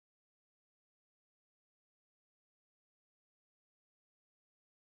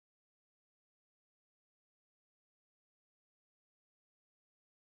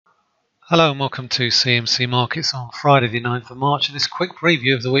Hello and welcome to CMC Markets on Friday the 9th of March and this quick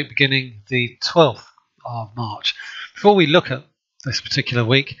preview of the week beginning the 12th of March. Before we look at this particular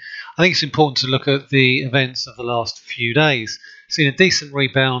week, I think it's important to look at the events of the last few days. We've seen a decent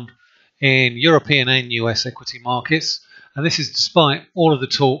rebound in European and US equity markets, and this is despite all of the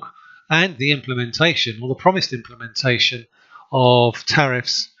talk and the implementation, or the promised implementation, of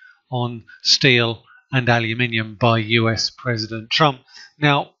tariffs on steel and aluminium by US President Trump.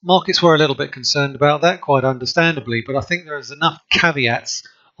 Now, markets were a little bit concerned about that, quite understandably, but I think there is enough caveats,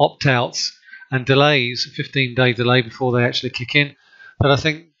 opt-outs and delays, a 15-day delay before they actually kick in, that I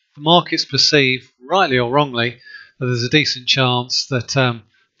think the markets perceive, rightly or wrongly, that there's a decent chance that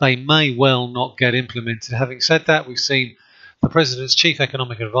they may well not get implemented. Having said that, we've seen the President's Chief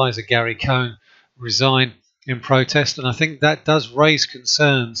Economic Advisor, Gary Cohn, resign in protest, and I think that does raise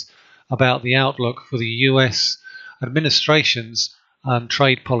concerns about the outlook for the US administration's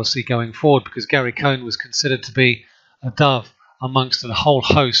trade policy going forward, because Gary Cohn was considered to be a dove amongst a whole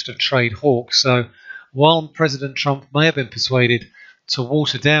host of trade hawks. So while President Trump may have been persuaded to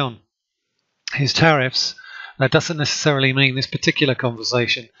water down his tariffs, that doesn't necessarily mean this particular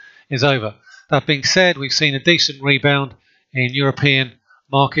conversation is over. That being said, we've seen a decent rebound in European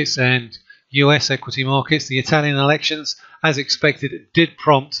markets and US equity markets. The Italian elections, as expected, did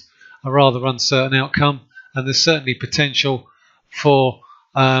prompt a rather uncertain outcome, and there's certainly potential for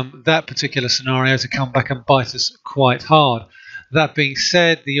that particular scenario to come back and bite us quite hard. That being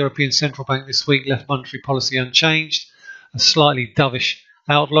said, the European Central Bank this week left monetary policy unchanged, a slightly dovish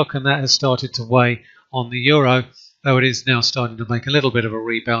outlook, and that has started to weigh on the euro, though it is now starting to make a little bit of a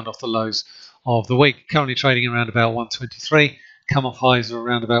rebound off the lows of the week. Currently trading around about 123, come off highs of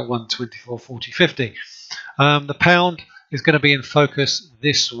around about 124.40.50. The pound is going to be in focus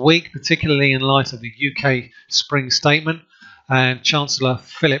this week, particularly in light of the UK spring statement, and Chancellor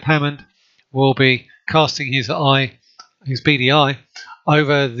Philip Hammond will be casting his BDI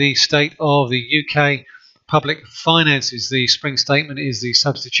over the state of the UK public finances. The spring statement is the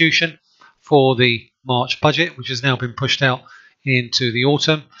substitution for the March budget, which has now been pushed out into the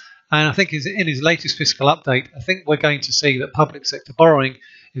autumn. And I think in his latest fiscal update, I think we're going to see that public sector borrowing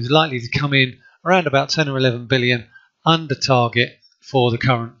is likely to come in around about 10 or 11 billion under target for the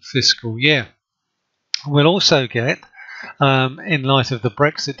current fiscal year. We'll also get, in light of the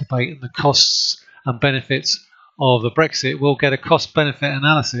Brexit debate and the costs and benefits of the Brexit, we'll get a cost-benefit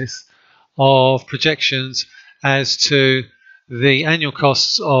analysis of projections as to the annual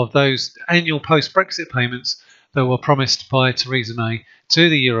costs of those annual post-Brexit payments that were promised by Theresa May to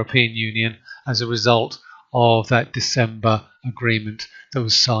the European Union as a result of that December agreement that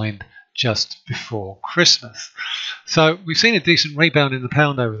was signed just before Christmas. So we've seen a decent rebound in the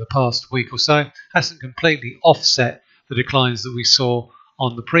pound over the past week or so. Hasn't completely offset the declines that we saw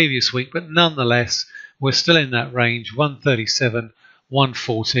on the previous week, but nonetheless we're still in that range, 137,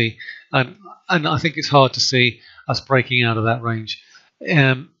 140, and I think it's hard to see us breaking out of that range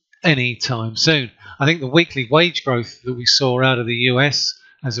any time soon. I think the weekly wage growth that we saw out of the US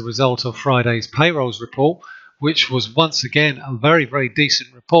as a result of Friday's payrolls report, which was once again a very, very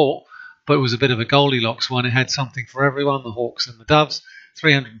decent report, but it was a bit of a Goldilocks one. It had something for everyone, the hawks and the doves.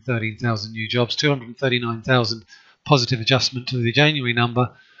 313,000 new jobs, 239,000 positive adjustment to the January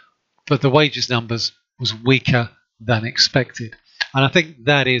number, but the wages numbers was weaker than expected. And I think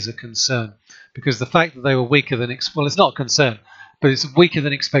that is a concern, because the fact that they were weaker than well, it's not a concern, but it's weaker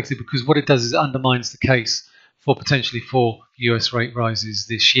than expected, because what it does is it undermines the case for potentially 4 US rate rises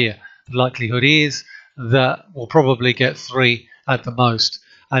this year. The likelihood is that we'll probably get 3 at the most.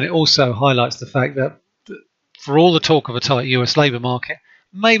 And it also highlights the fact that for all the talk of a tight US labour market,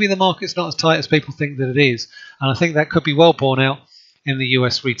 maybe the market's not as tight as people think that it is. And I think that could be well borne out in the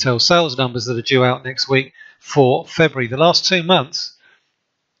US retail sales numbers that are due out next week for February. The last 2 months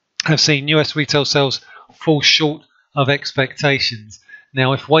have seen US retail sales fall short of expectations.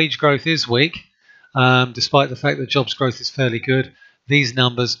 Now, if wage growth is weak, despite the fact that jobs growth is fairly good, these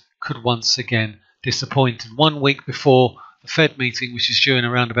numbers could once again disappoint. And 1 week before the Fed meeting, which is due in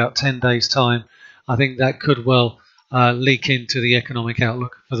around about 10 days' time, I think that could well leak into the economic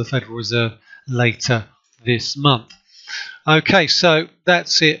outlook for the Federal Reserve later this month. Okay, so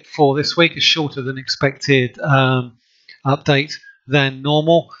that's it for this week. A shorter than expected update than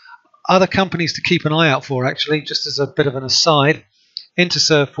normal. Other companies to keep an eye out for, actually, just as a bit of an aside,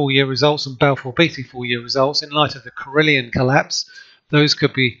 Interserve full-year results and Balfour Beatty full-year results in light of the Carillion collapse. Those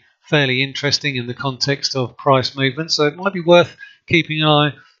could be fairly interesting in the context of price movement, so it might be worth keeping an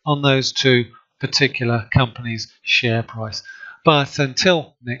eye on those two particular companies' share price. But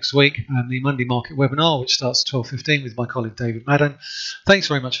until next week and the Monday Market webinar, which starts at 12:15 with my colleague David Madden, thanks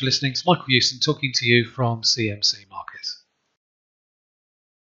very much for listening. It's Michael Houston talking to you from CMC Markets.